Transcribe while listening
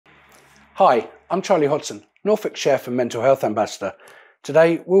Hi, I'm Charlie Hodson, Norfolk Chef and Mental Health Ambassador.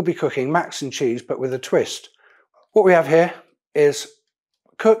 Today we'll be cooking macs and cheese but with a twist. What we have here is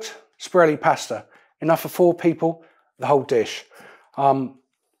cooked spirelli pasta, enough for 4 people, the whole dish. And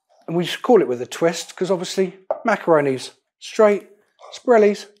we just call it with a twist because obviously macaroni's straight,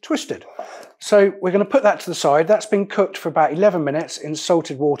 spirelli's twisted. So we're going to put that to the side. That's been cooked for about 11 minutes in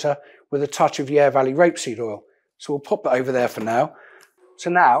salted water with a touch of Yare Valley rapeseed oil. So we'll pop that over there for now. So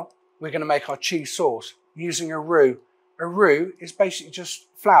now we're going to make our cheese sauce using a roux. A roux is basically just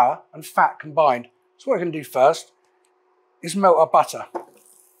flour and fat combined. So what we're going to do first is melt our butter.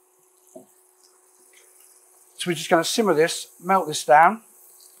 So we're just going to simmer this, melt this down.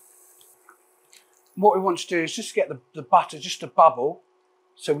 What we want to do is just get the butter just to bubble.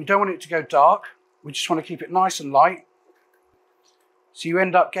 So we don't want it to go dark. We just want to keep it nice and light. So you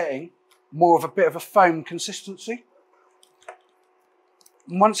end up getting more of a bit of a foam consistency.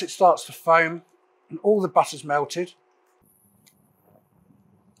 And once it starts to foam and all the butter's melted,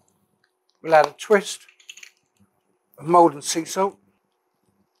 we'll add a twist of Maldon sea salt.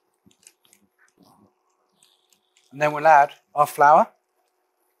 And then we'll add our flour.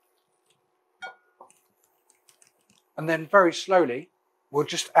 And then very slowly, we'll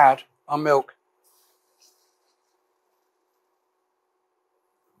just add our milk.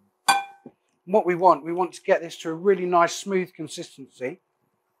 What we want to get this to a really nice smooth consistency.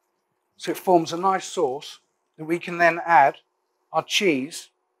 So it forms a nice sauce that we can then add our cheese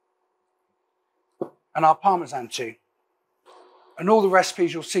and our Parmesan to. And all the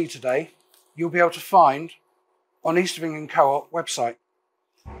recipes you'll see today, you'll be able to find on East of England Co-op website.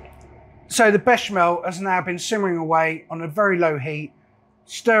 So the bechamel has now been simmering away on a very low heat,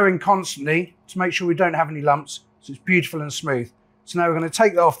 stirring constantly to make sure we don't have any lumps, so it's beautiful and smooth. So now we're going to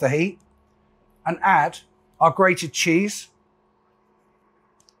take that off the heat and add our grated cheese.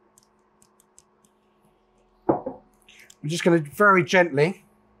 We're just going to very gently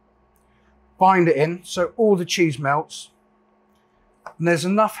bind it in so all the cheese melts. And there's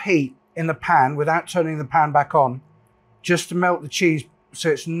enough heat in the pan without turning the pan back on just to melt the cheese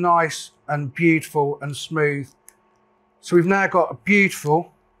so it's nice and beautiful and smooth. So we've now got a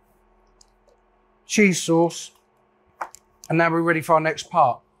beautiful cheese sauce, and now we're ready for our next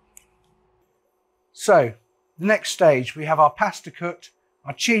part. So the next stage, we have our pasta cooked,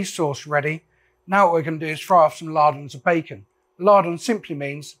 our cheese sauce ready. Now what we're going to do is fry off some lardons of bacon. Lardon simply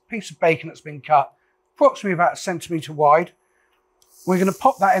means a piece of bacon that's been cut approximately about 1 centimetre wide. We're going to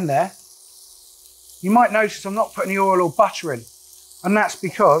pop that in there. You might notice I'm not putting any oil or butter in, and that's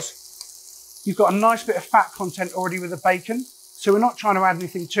because you've got a nice bit of fat content already with the bacon. So we're not trying to add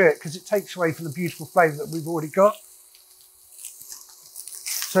anything to it because it takes away from the beautiful flavour that we've already got.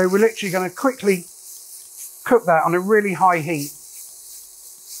 So we're literally going to quickly cook that on a really high heat.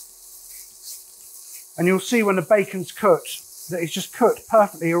 And you'll see when the bacon's cooked that it's just cooked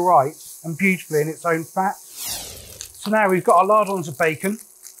perfectly all right and beautifully in its own fat. So now we've got our lardons of bacon.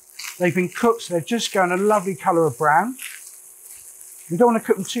 They've been cooked, so they're just going a lovely colour of brown. We don't want to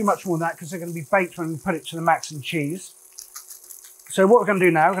cook them too much more than that because they're going to be baked when we put it to the macs and cheese. So what we're going to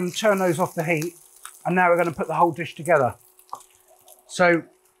do now, we're going to turn those off the heat, and now we're going to put the whole dish together. So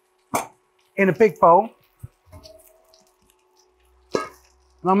in a big bowl,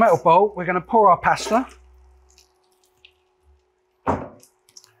 in our metal bowl, we're going to pour our pasta.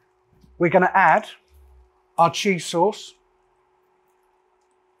 We're going to add our cheese sauce.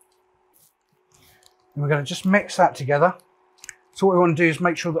 And we're going to just mix that together. So what we want to do is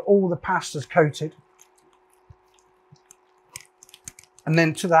make sure that all the pasta's coated. And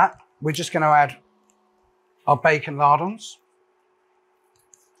then to that, we're just going to add our bacon lardons.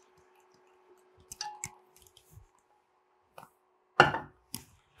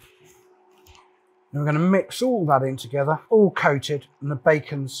 And we're going to mix all that in together, all coated, and the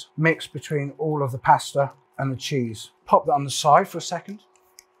bacon's mixed between all of the pasta and the cheese. Pop that on the side for a second.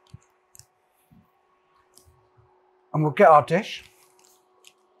 And we'll get our dish.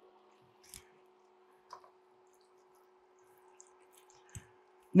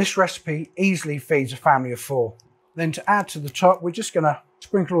 This recipe easily feeds a family of 4. Then to add to the top, we're just going to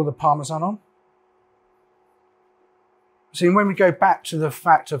sprinkle all the Parmesan on. See, when we go back to the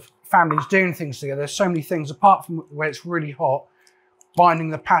fact of families doing things together, there's so many things, apart from where it's really hot, binding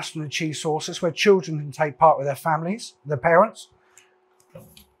the pasta and the cheese sauce. That's where children can take part with their families, their parents.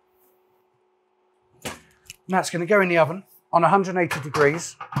 And that's going to go in the oven on 180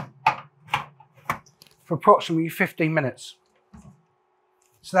 degrees for approximately 15 minutes.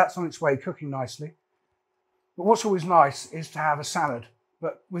 So that's on its way, cooking nicely. But what's always nice is to have a salad.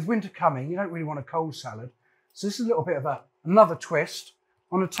 But with winter coming, you don't really want a cold salad. So this is a little bit of another twist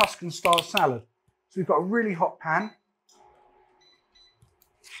on a Tuscan style salad. So we've got a really hot pan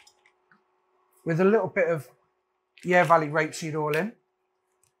with a little bit of Yare Valley rapeseed oil in.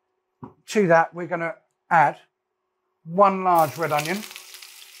 To that, we're going to add 1 large red onion.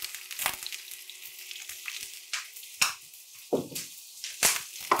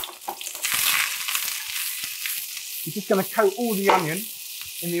 We're just going to coat all the onion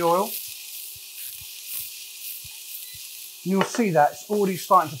in the oil. And you'll see that it's already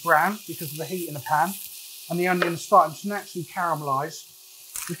starting to brown because of the heat in the pan, and the onion's starting to naturally caramelise.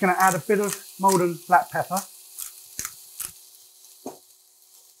 We're going to add a bit of Maldon black pepper,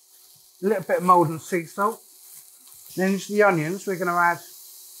 a little bit of Maldon sea salt. Then into the onions, we're going to add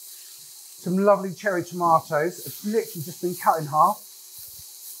some lovely cherry tomatoes. It's literally just been cut in half.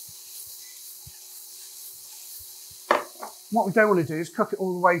 What we don't want to do is cook it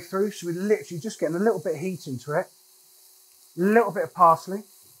all the way through, so we're literally just getting a little bit of heat into it. A little bit of parsley,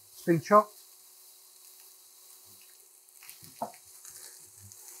 it's been chopped.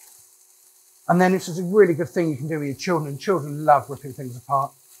 And then this is a really good thing you can do with your children, and children love ripping things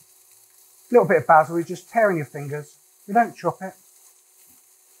apart. A little bit of basil, you're just tearing your fingers. You don't chop it.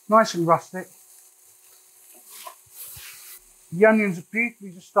 Nice and rustic. The onions are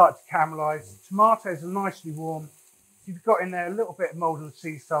beautifully just started to caramelise. The tomatoes are nicely warm. You've got in there a little bit of Maldon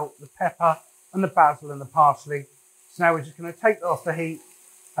sea salt, the pepper and the basil and the parsley. So now we're just going to take that off the heat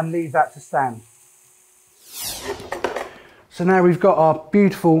and leave that to stand. So now we've got our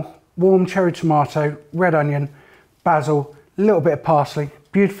beautiful warm cherry tomato, red onion, basil, a little bit of parsley,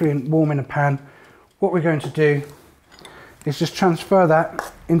 beautifully warm in a pan. What we're going to do is just transfer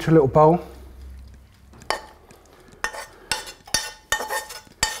that into a little bowl.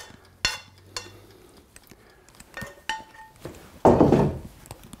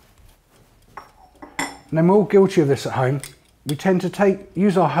 And then we're all guilty of this at home. We tend to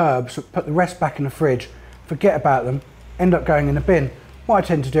use our herbs, put the rest back in the fridge, forget about them, end up going in the bin. What I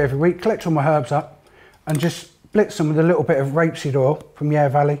tend to do every week, collect all my herbs up and just blitz them with a little bit of rapeseed oil from Yare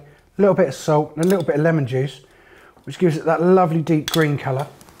Valley, a little bit of salt and a little bit of lemon juice, which gives it that lovely deep green colour.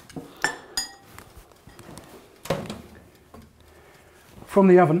 From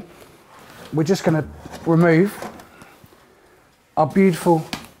the oven, we're just going to remove our beautiful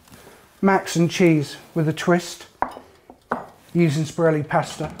Max and cheese with a twist, using spirelli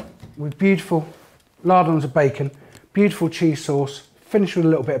pasta with beautiful lardons of bacon, beautiful cheese sauce, finished with a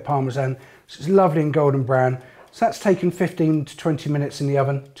little bit of parmesan, so it's lovely and golden brown. So that's taken 15 to 20 minutes in the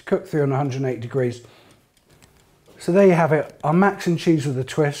oven to cook through on 180 degrees. So there you have it, our Max and cheese with a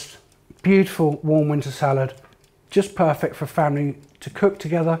twist, beautiful warm winter salad, just perfect for family to cook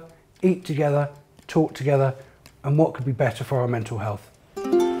together, eat together, talk together, and what could be better for our mental health.